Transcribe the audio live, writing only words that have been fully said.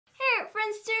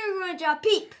friends too. We're going to draw a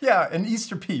peep. Yeah, an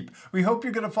Easter peep. We hope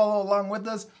you're going to follow along with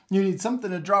us. You need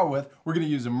something to draw with. We're going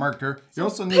to use a marker. You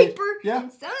also need paper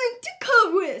and something to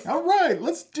color with. All right,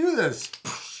 let's do this.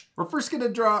 We're first going to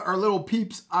draw our little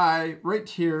peep's eye right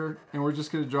here, and we're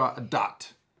just going to draw a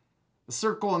dot, a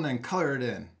circle, and then color it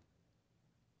in.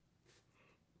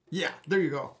 Yeah, there you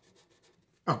go.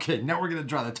 Okay, now we're going to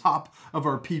draw the top of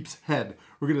our peep's head.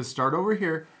 We're going to start over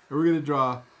here, and we're going to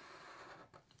draw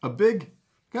a big,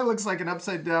 kind of looks like an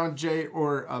upside down J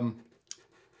or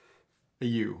a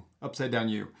U, upside down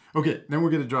U. Okay, then we're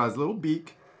going to draw his little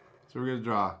beak. So we're going to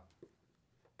draw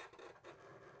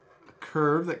a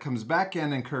curve that comes back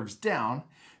in and curves down.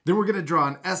 Then we're going to draw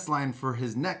an S line for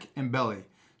his neck and belly.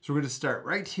 So we're going to start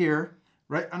right here,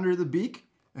 right under the beak,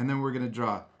 and then we're going to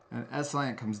draw an S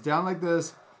line that comes down like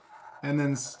this, and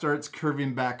then starts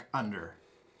curving back under.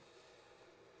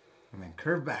 And then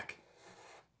curve back.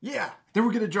 Yeah. Then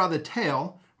we're going to draw the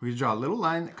tail. We're going to draw a little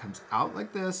line that comes out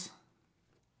like this.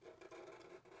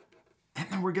 And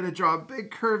then we're going to draw a big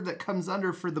curve that comes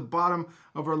under for the bottom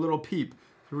of our little peep.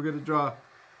 So we're going to draw a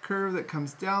curve that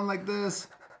comes down like this.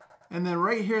 And then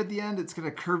right here at the end, it's going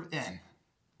to curve in.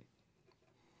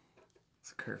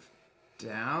 Let's curve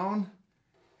down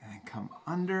and then come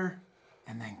under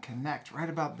and then connect right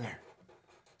about there.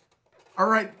 All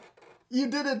right, you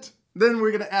did it. Then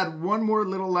we're going to add one more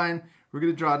little line. We're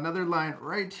going to draw another line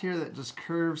right here that just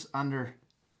curves under.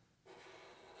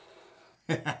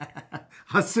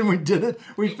 Awesome, we did it.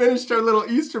 We finished our little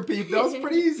Easter peep. That was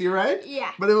pretty easy, right?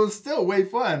 Yeah. But it was still way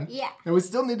fun. Yeah. And we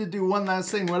still need to do one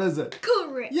last thing. What is it?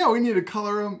 Color it. Yeah, we need to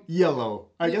color him yellow.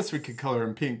 I guess we could color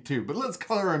him pink too, but let's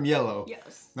color him yellow.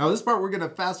 Yes. Now this part we're going to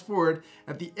fast forward.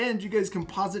 At the end, you guys can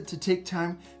pause it to take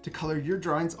time to color your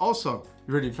drawings also.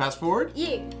 You ready to fast forward?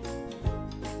 Yeah.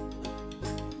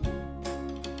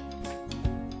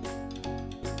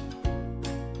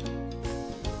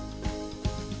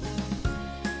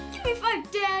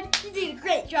 Dad, you did a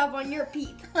great job on your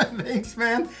peep. Thanks,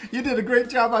 man. You did a great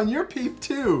job on your peep,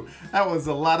 too. That was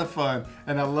a lot of fun.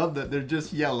 And I love that they're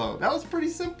just yellow. That was pretty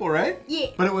simple, right? Yeah.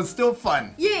 But it was still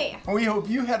fun. Yeah. And we hope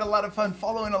you had a lot of fun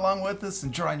following along with us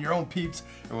and drawing your own peeps.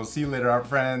 And we'll see you later, our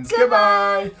friends.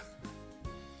 Goodbye.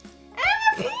 Goodbye.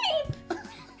 I'm a peep.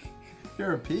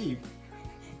 You're a peep.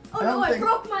 Oh no, I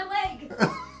broke my leg.